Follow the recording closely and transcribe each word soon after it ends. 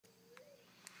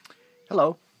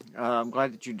Hello. I'm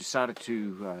glad that you decided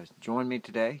to join me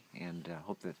today, and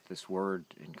hope that this word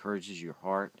encourages your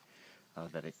heart,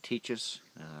 that it teaches,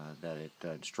 that it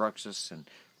instructs us and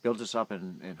builds us up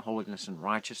in holiness and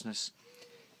righteousness.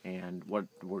 And what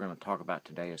we're going to talk about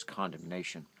today is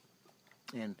condemnation.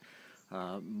 And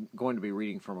I'm going to be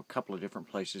reading from a couple of different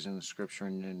places in the Scripture,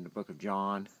 in the book of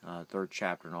John, 3rd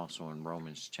chapter, and also in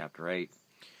Romans chapter 8.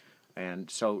 And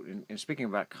so, in speaking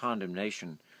about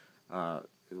condemnation,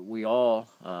 we all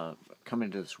come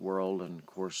into this world, and of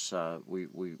course,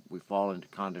 we fall into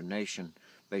condemnation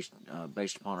based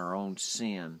upon our own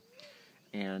sin.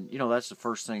 And that's the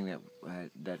first thing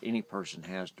that any person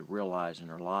has to realize in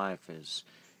their life is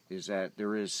that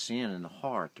there is sin in the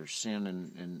heart. There's sin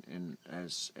in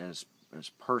as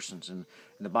persons, and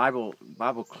the Bible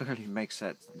clearly makes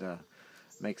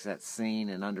that seen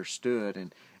and understood,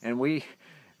 and we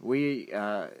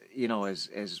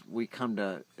as we come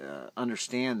to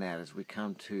understand that, as we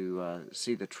come to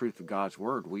see the truth of God's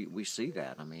Word, we see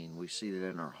that. I mean, we see that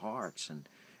in our hearts,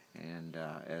 and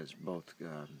as both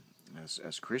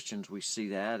as Christians, we see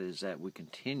that is that we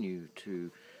continue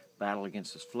to battle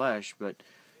against this flesh. But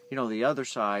the other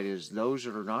side is those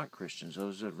that are not Christians,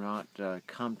 those that have not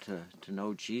come to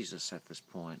know Jesus at this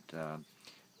point.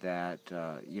 That's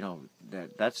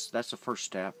the first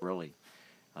step, really.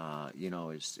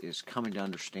 Is coming to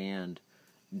understand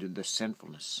the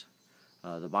sinfulness.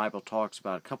 The Bible talks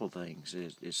about a couple of things.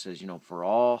 It says, for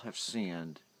all have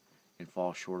sinned and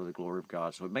fall short of the glory of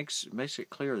God. So it makes it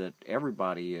clear that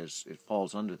everybody it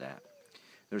falls under that.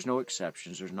 There's no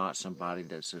exceptions. There's not somebody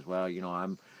that says, well,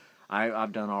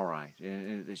 I've done all right.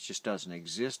 It just doesn't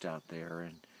exist out there,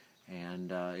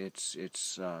 and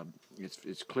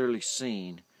it's clearly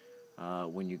seen.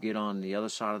 When you get on the other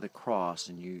side of the cross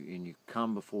and you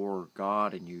come before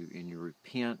God and you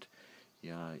repent,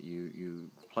 you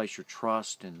place your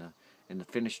trust in the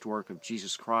finished work of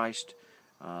Jesus Christ.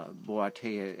 Boy, I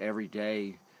tell you, every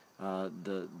day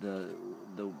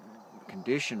the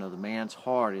condition of the man's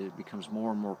heart, it becomes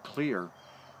more and more clear,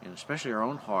 and especially our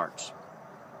own hearts,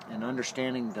 and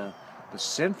understanding the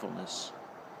sinfulness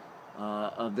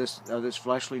of this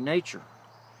fleshly nature.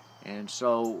 And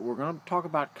so we're going to talk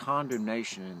about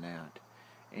condemnation in that,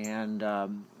 and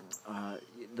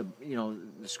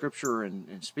the Scripture,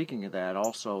 and speaking of that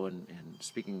also, and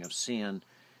speaking of sin,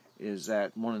 is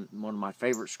that one of my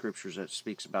favorite scriptures that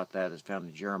speaks about that is found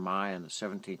in Jeremiah in the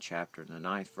 17th chapter, in the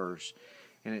 9th verse,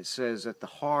 and it says that the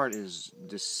heart is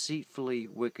deceitfully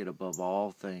wicked above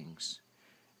all things,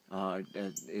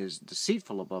 is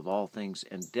deceitful above all things,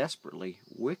 and desperately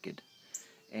wicked.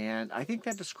 And I think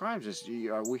that describes us.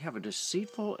 We have a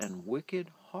deceitful and wicked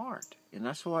heart, and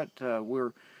that's what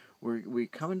we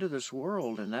come into this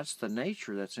world, and that's the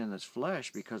nature that's in this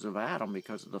flesh because of Adam,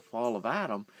 because of the fall of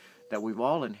Adam, that we've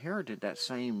all inherited that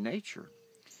same nature.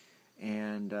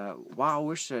 And I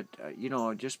wish that I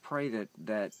just pray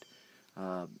that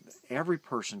every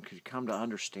person could come to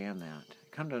understand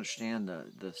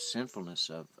the sinfulness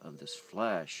of this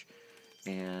flesh,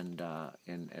 and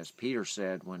as Peter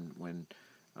said when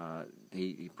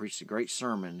he preached a great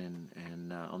sermon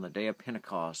and on the day of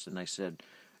Pentecost, and they said,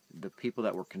 the people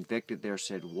that were convicted there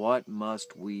said, "What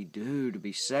must we do to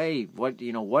be saved? What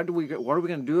are we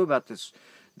going to do about this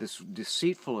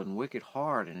deceitful and wicked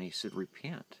heart?" And he said,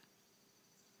 "Repent."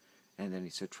 And then he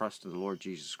said, "Trust in the Lord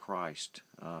Jesus Christ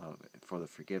for the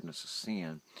forgiveness of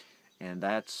sin." And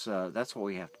that's what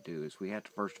we have to do. Is we have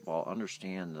to first of all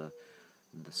understand the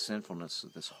sinfulness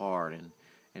of this heart, and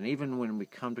even when we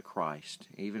come to Christ,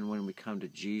 even when we come to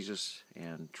Jesus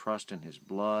and trust in His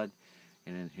blood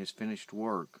and in His finished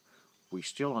work, we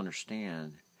still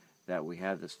understand that we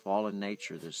have this fallen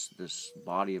nature, this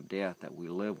body of death that we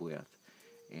live with,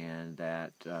 and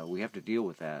that we have to deal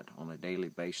with that on a daily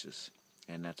basis.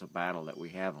 And that's a battle that we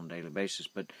have on a daily basis.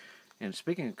 But, and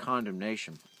speaking of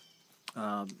condemnation,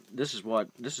 this is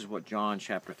what John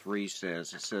chapter 3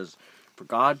 says. It says, "For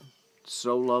God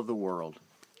so loved the world,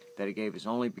 that He gave His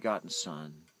only begotten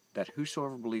Son, that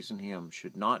whosoever believes in Him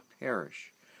should not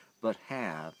perish, but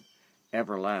have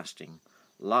everlasting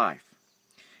life."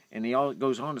 And he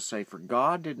goes on to say, "For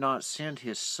God did not send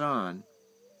His Son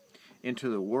into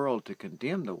the world to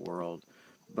condemn the world,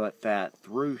 but that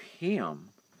through Him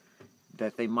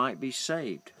that they might be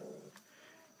saved.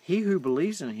 He who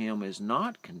believes in Him is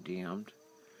not condemned,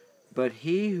 but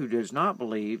he who does not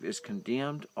believe is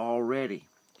condemned already,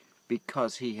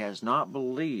 because he has not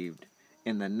believed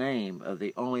in the name of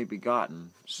the only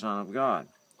begotten Son of God.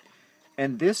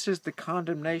 And this is the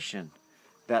condemnation,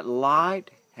 that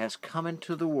light has come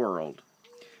into the world,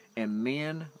 and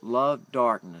men love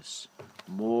darkness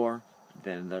more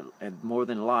more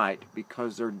than light,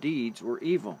 because their deeds were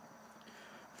evil.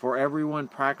 For everyone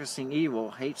practicing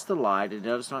evil hates the light and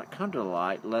does not come to the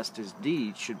light, lest his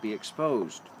deeds should be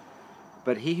exposed.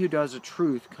 But he who does the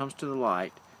truth comes to the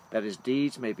light, that his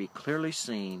deeds may be clearly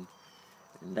seen,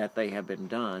 and that they have been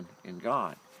done in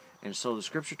God. And so the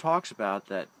Scripture talks about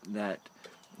that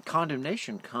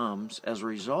condemnation comes as a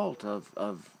result of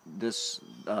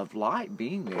light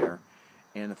being there,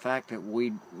 and the fact that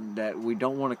we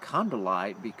don't want to come to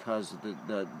light because of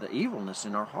the evilness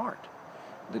in our heart,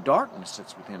 the darkness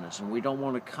that's within us, and we don't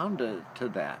want to come to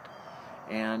that.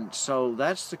 And so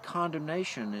that's the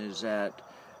condemnation, is that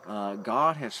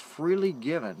God has freely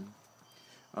given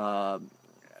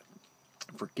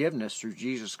forgiveness through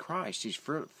Jesus Christ. He's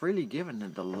freely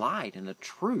given the light and the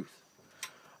truth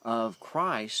of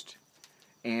Christ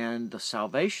and the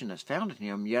salvation that's found in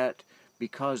Him. Yet,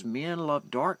 because men love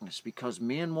darkness, because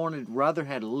men wanted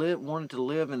to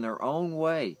live in their own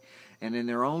way and in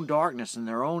their own darkness and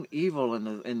their own evil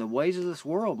in the ways of this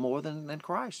world more than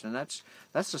Christ. And that's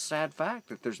a sad fact,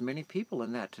 that there's many people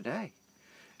in that today.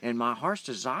 And my heart's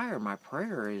desire, my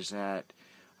prayer is that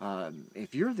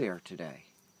if you're there today,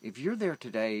 if you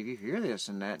hear this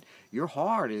and that your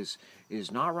heart is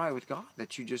not right with God,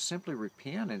 that you just simply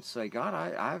repent and say, God,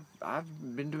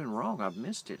 I've been doing wrong. I've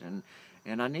missed it,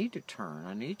 and I need to turn.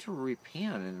 I need to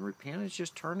repent. And repent is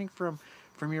just turning from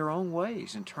your own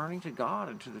ways and turning to God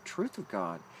and to the truth of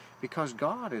God, because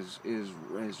God is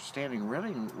standing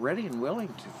ready and willing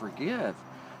to forgive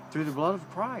through the blood of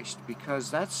Christ, because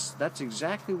that's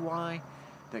exactly why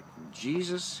that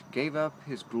Jesus gave up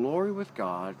His glory with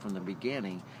God from the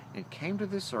beginning and came to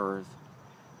this earth,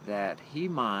 that He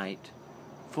might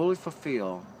fully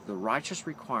fulfill the righteous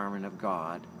requirement of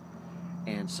God,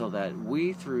 and so that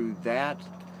we, through that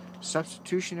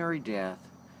substitutionary death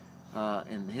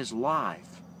in His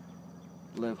life,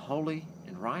 live holy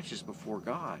and righteous before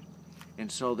God. And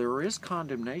so there is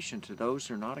condemnation to those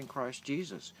who are not in Christ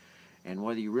Jesus. And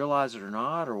whether you realize it or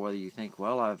not, or whether you think,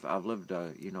 well, I've lived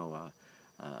a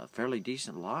fairly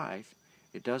decent life,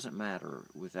 it doesn't matter.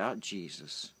 Without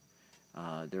Jesus,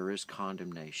 there is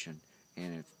condemnation.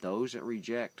 And if those that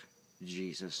reject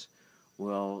Jesus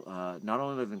will not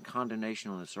only live in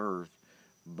condemnation on this earth,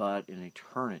 but in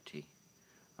eternity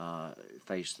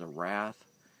face the wrath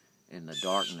and the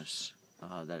darkness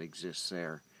that exists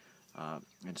there.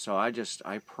 And so I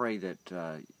pray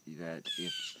that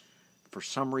if for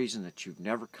some reason that you've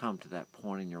never come to that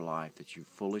point in your life, that you've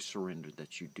fully surrendered,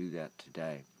 that you do that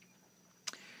today.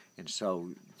 And so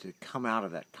to come out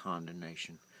of that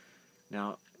condemnation.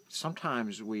 Now,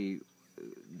 sometimes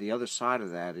the other side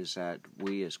of that is that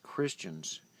we as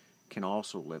Christians can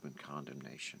also live in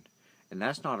condemnation. And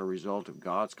that's not a result of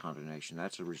God's condemnation.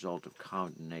 That's a result of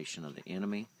condemnation of the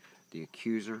enemy, the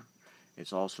accuser.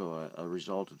 It's also a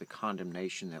result of the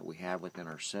condemnation that we have within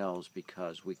ourselves,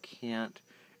 because we can't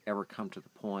ever come to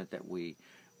the point that we,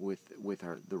 with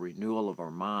the renewal of our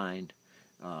mind,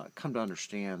 come to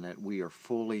understand that we are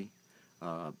fully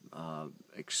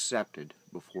accepted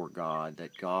before God,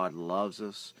 that God loves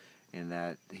us, and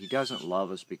that He doesn't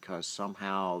love us because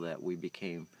somehow that we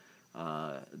became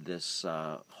this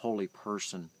holy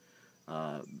person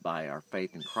by our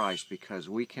faith in Christ, because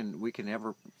we can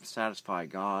never satisfy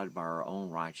God by our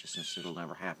own righteousness. It'll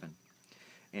never happen.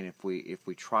 And if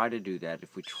we try to do that,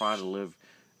 if we try to live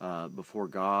before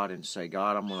God and say,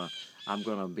 God, I'm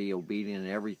gonna be obedient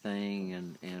in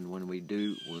everything, and when we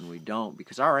don't,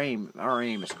 because our aim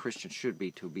as Christians should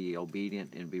be to be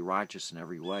obedient and be righteous in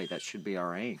every way. That should be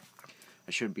our aim.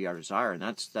 That should be our desire, and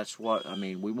that's what I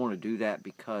mean. We want to do that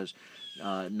because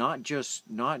not just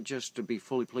to be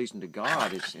fully pleasing to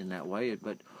God is in that way,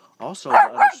 but also to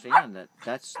understand that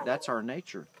that's our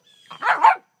nature.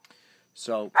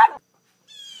 So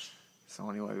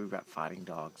anyway, we've got fighting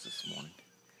dogs this morning.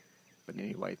 But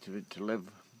anyway, to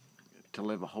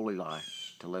live a holy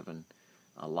life, to live in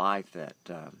a life that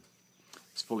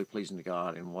is fully pleasing to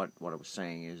God, and what I was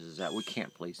saying is that we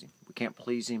can't please Him. We can't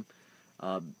please Him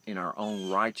in our own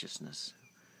righteousness.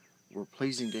 We're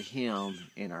pleasing to Him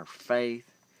in our faith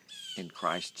in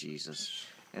Christ Jesus.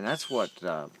 And that's what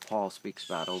Paul speaks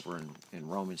about over in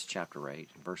Romans chapter 8,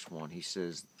 verse 1. He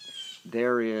says,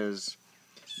 there is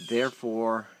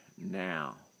therefore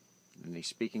now, and he's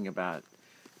speaking about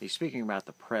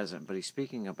the present, but he's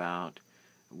speaking about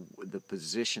the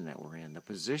position that we're in. The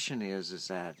position is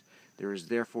that there is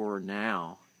therefore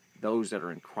now those that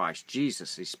are in Christ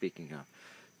Jesus he's speaking of.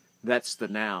 That's the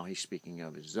now he's speaking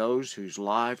of, is those whose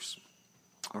lives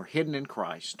are hidden in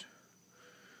Christ,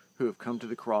 who have come to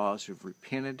the cross, who've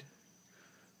repented,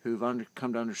 who've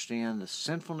come to understand the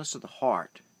sinfulness of the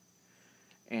heart,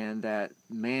 and that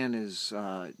man is,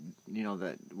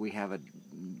 that we have a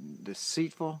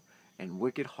deceitful and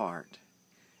wicked heart,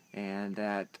 and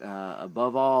that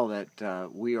above all that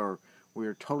we are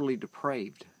totally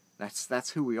depraved.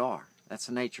 That's who we are. That's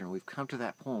the nature, and we've come to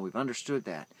that point. We've understood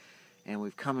that, and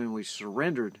we've come and we've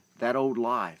surrendered that old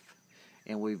life,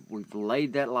 and we've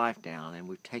laid that life down, and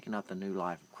we've taken up the new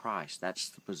life of Christ. That's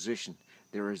the position.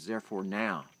 There is therefore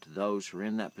now, to those who are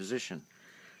in that position,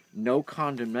 no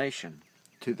condemnation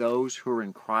to those who are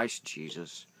in Christ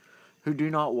Jesus, who do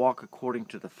not walk according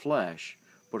to the flesh,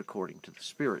 but according to the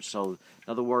Spirit. So, in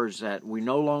other words, that we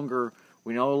no longer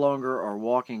are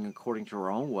walking according to our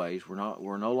own ways.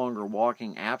 We're no longer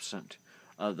walking absent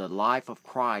of the life of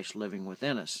Christ living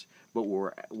within us, but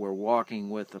we're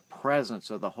walking with the presence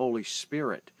of the Holy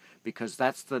Spirit, because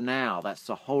that's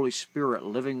the Holy Spirit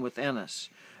living within us.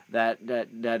 That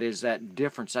is that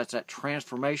difference. That's that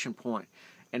transformation point.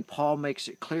 And Paul makes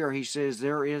it clear. He says,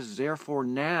 there is therefore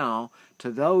now to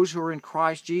those who are in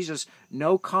Christ Jesus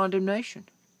no condemnation.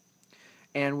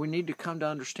 And we need to come to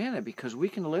understand it, because we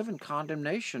can live in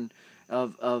condemnation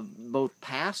of both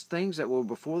past things that were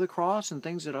before the cross and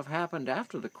things that have happened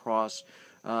after the cross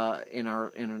in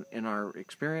our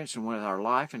experience and with our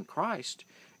life in Christ,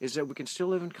 is that we can still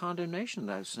live in condemnation of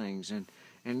those things.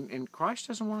 And Christ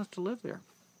doesn't want us to live there.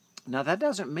 Now, that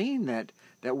doesn't mean that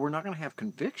we're not going to have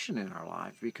conviction in our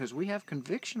life, because we have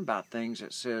conviction about things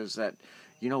that says that,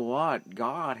 you know what,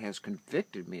 God has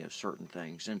convicted me of certain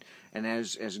things. And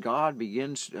as God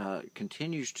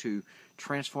continues to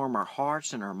transform our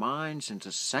hearts and our minds and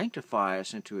to sanctify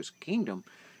us into His kingdom,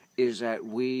 is that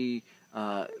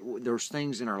there's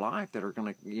things in our life that are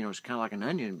going to, it's kind of like an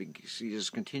onion, because you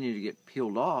just continue to get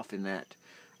peeled off in that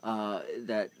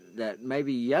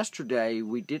maybe yesterday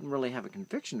we didn't really have a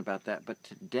conviction about that, but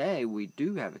today we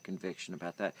do have a conviction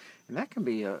about that, and that can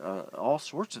be all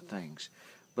sorts of things.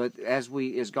 But as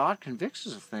God convicts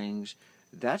us of things,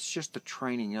 that's just the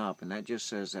training up, and that just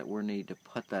says that we need to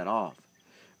put that off.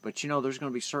 But there's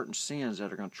going to be certain sins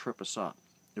that are going to trip us up.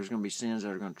 There's going to be sins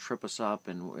that are going to trip us up,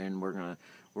 and we're going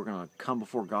to come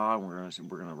before God. And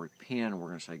we're going to repent, and we're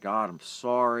going to say, God, I'm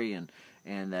sorry, and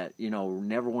that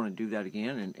never want to do that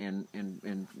again,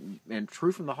 and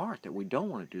true from the heart that we don't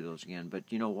want to do those again. But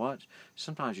you know what?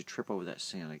 Sometimes you trip over that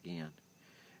sin again.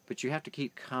 But you have to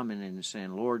keep coming and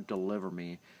saying, Lord, deliver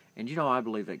me. And I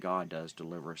believe that God does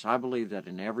deliver us. I believe that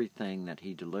in everything that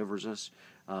He delivers us,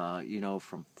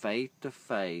 from faith to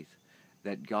faith,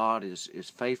 that God is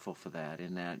faithful for that,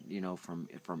 and that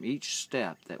from each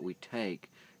step that we take,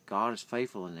 God is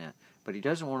faithful in that. But He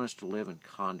doesn't want us to live in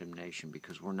condemnation,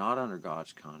 because we're not under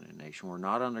God's condemnation. We're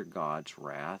not under God's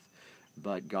wrath.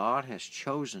 But God has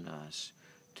chosen us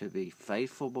to be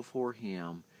faithful before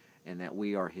Him, and that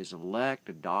we are His elect,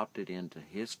 adopted into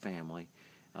His family,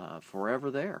 forever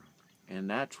there. And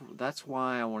that's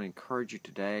why I want to encourage you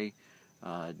today.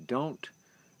 Don't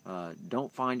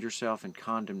find yourself in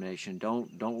condemnation.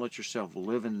 Don't let yourself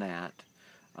live in that.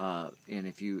 And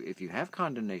if you have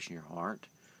condemnation in your heart,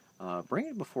 bring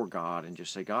it before God and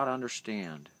just say, God, I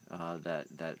understand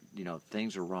that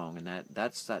things are wrong, and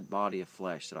that's that body of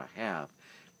flesh that I have.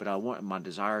 But my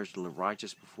desire is to live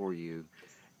righteous before You.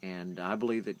 And I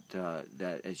believe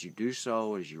that as you do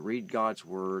so, as you read God's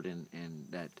Word, and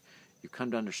that you come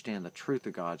to understand the truth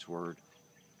of God's Word,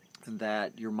 and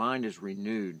that your mind is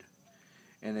renewed,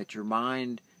 and that your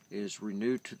mind is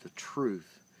renewed to the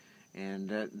truth. And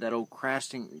that old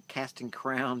casting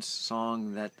crowns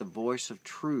song, that the voice of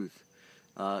truth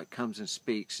comes and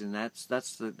speaks, and that's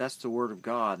the Word of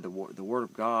God. The Word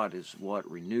of God is what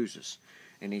renews us.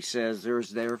 And He says, there is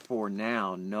therefore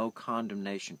now no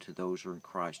condemnation to those who are in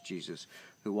Christ Jesus,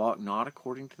 who walk not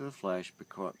according to the flesh,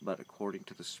 but according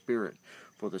to the Spirit.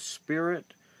 For the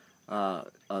Spirit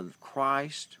of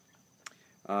Christ,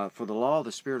 for the law of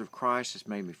the Spirit of Christ has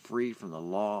made me free from the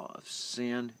law of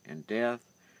sin and death.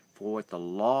 For what the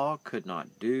law could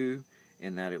not do,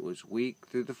 in that it was weak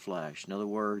through the flesh. In other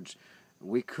words,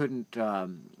 we can't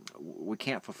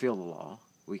fulfill the law.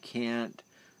 We can't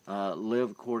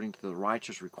live according to the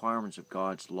righteous requirements of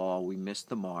God's law. We miss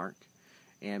the mark.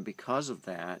 And because of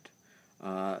that,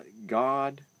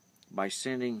 God, by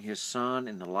sending His Son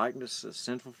in the likeness of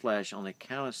sinful flesh on the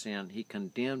account of sin, He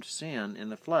condemned sin in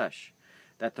the flesh,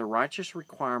 that the righteous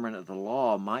requirement of the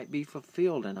law might be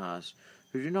fulfilled in us,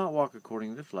 who do not walk according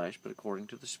to the flesh, but according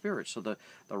to the Spirit. So the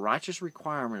righteous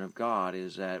requirement of God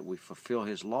is that we fulfill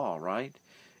His law, right?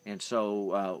 And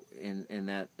so in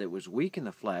that was weak in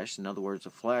the flesh, in other words,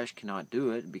 the flesh cannot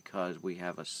do it because we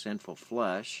have a sinful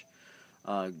flesh,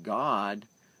 God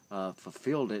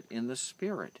fulfilled it in the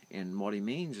Spirit. And what He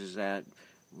means is that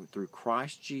through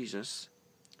Christ Jesus,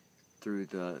 through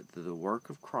the work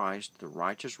of Christ. The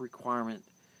righteous requirement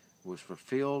was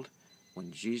fulfilled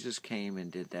when Jesus came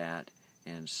and did that.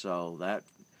 And so that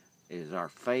is our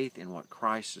faith in what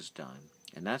Christ has done.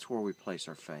 And that's where we place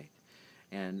our faith.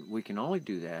 And we can only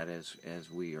do that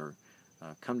as we are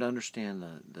come to understand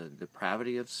the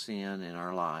depravity of sin in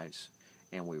our lives,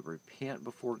 and we repent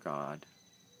before God,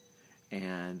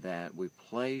 and that we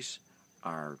place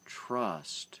our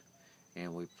trust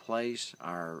and we place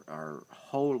our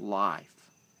whole life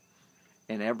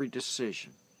in every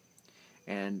decision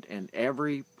and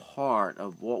every part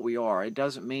of what we are. It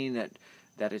doesn't mean that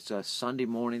it's a Sunday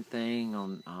morning thing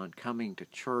on coming to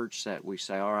church that we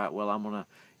say, all right, well, I'm gonna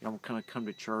come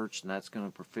to church and that's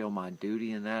gonna fulfill my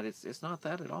duty in that. It's not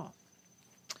that at all.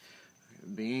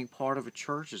 Being part of a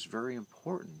church is very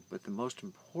important, but the most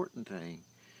important thing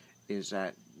is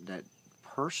that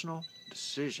personal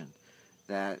decision,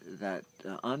 that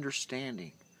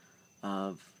understanding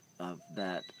of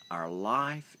that our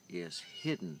life is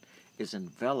hidden, is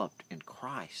enveloped in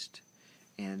Christ,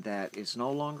 and that it's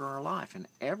no longer our life. In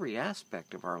every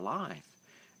aspect of our life,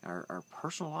 our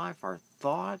personal life, our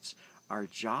thoughts, our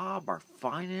job, our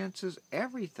finances,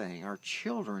 everything, our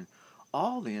children,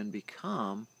 all then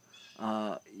become,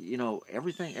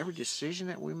 everything, every decision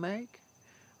that we make,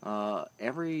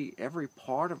 every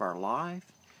part of our life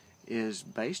is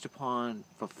based upon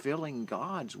fulfilling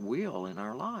God's will in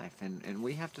our life, and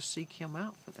we have to seek Him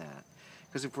out for that.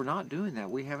 Because if we're not doing that,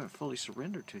 we haven't fully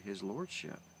surrendered to His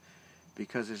Lordship.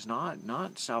 Because it's not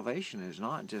salvation is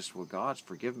not just, well, God's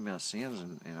forgiven my sins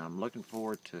and I'm looking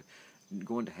forward to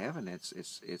going to heaven.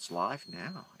 It's life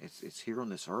now. It's here on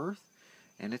this earth,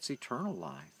 and it's eternal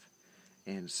life.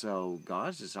 And so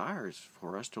God's desire is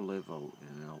for us to live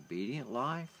an obedient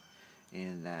life,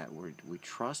 and that we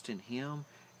trust in Him,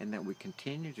 and that we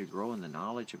continue to grow in the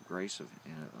knowledge of grace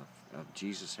of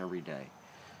Jesus every day.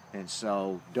 And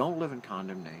so don't live in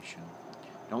condemnation.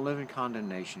 Don't live in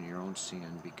condemnation of your own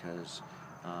sin, because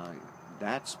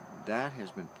that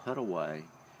has been put away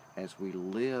as we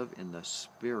live in the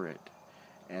Spirit,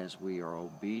 as we are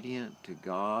obedient to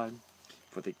God.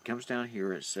 For it comes down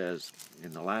here, it says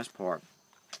in the last part,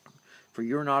 for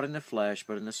you are not in the flesh,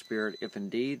 but in the Spirit, if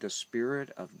indeed the Spirit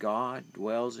of God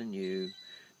dwells in you.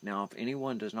 Now, if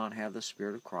anyone does not have the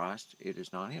Spirit of Christ, it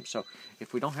is not him. So,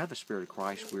 if we don't have the Spirit of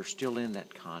Christ, we're still in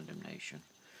that condemnation.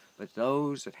 But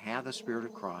those that have the Spirit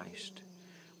of Christ,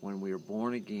 when we are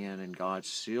born again and God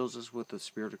seals us with the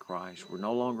Spirit of Christ, we're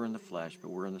no longer in the flesh,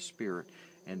 but we're in the Spirit,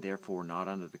 and therefore not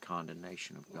under the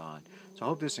condemnation of God. So I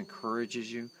hope this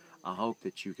encourages you. I hope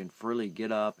that you can freely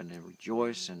get up and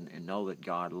rejoice and know that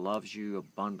God loves you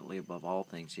abundantly above all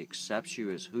things. He accepts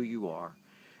you as who you are,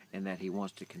 and that He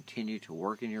wants to continue to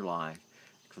work in your life.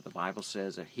 For the Bible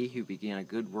says that He who began a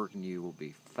good work in you will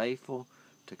be faithful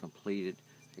to complete it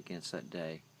against that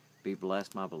day. Be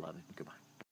blessed, my beloved. Goodbye.